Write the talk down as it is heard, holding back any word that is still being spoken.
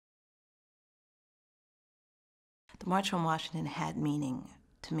the March on Washington had meaning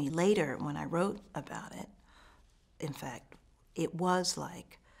to me. Later, when I wrote about it, in fact, it was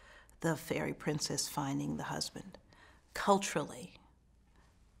like the fairy princess finding the husband. Culturally,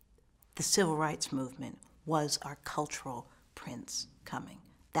 the civil rights movement was our cultural prince coming.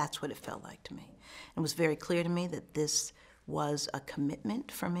 That's what it felt like to me. It was very clear to me that this was a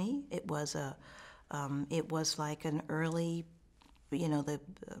commitment for me. It was like an early,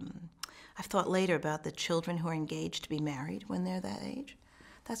 I've thought later about the children who are engaged to be married when they're that age.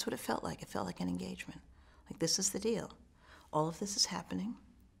 That's what it felt like. It felt like an engagement. Like, this is the deal. All of this is happening.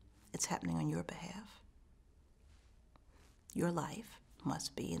 It's happening on your behalf. Your life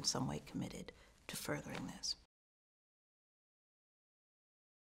must be in some way committed to furthering this.